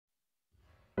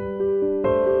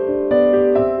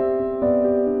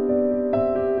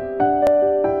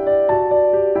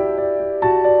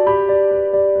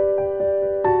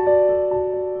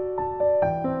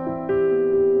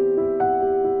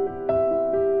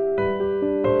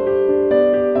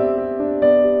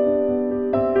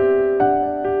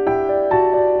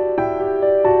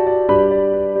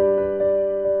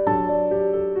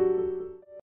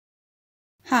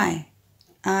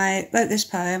wrote this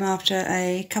poem after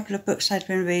a couple of books I'd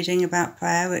been reading about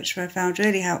prayer, which I found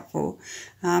really helpful,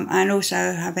 and also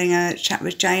having a chat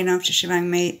with Jane after she rang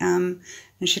me, and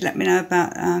she let me know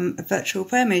about a virtual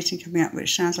prayer meeting coming up,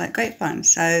 which sounds like great fun.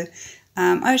 So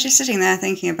I was just sitting there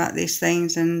thinking about these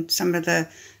things and some of the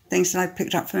things that I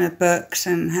picked up from the books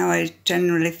and how I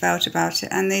generally felt about it,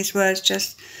 and these words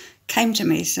just came to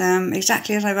me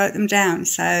exactly as I wrote them down.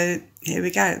 So here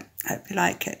we go. Hope you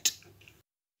like it.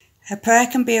 A prayer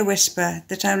can be a whisper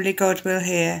that only God will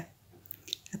hear.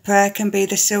 A prayer can be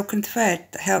the silken thread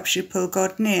that helps you pull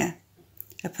God near.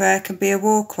 A prayer can be a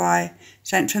war cry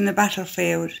sent from the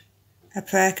battlefield. A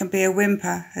prayer can be a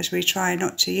whimper as we try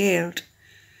not to yield.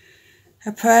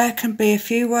 A prayer can be a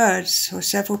few words or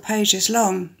several pages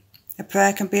long. A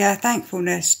prayer can be our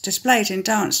thankfulness displayed in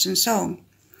dance and song.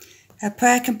 A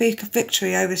prayer can be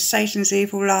victory over Satan's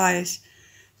evil lies.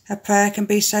 A prayer can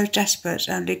be so desperate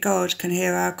only God can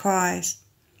hear our cries.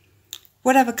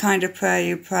 Whatever kind of prayer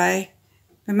you pray,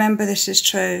 remember this is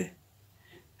true.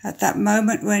 At that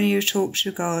moment when you talk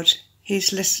to God,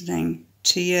 He's listening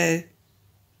to you.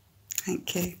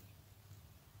 Thank you.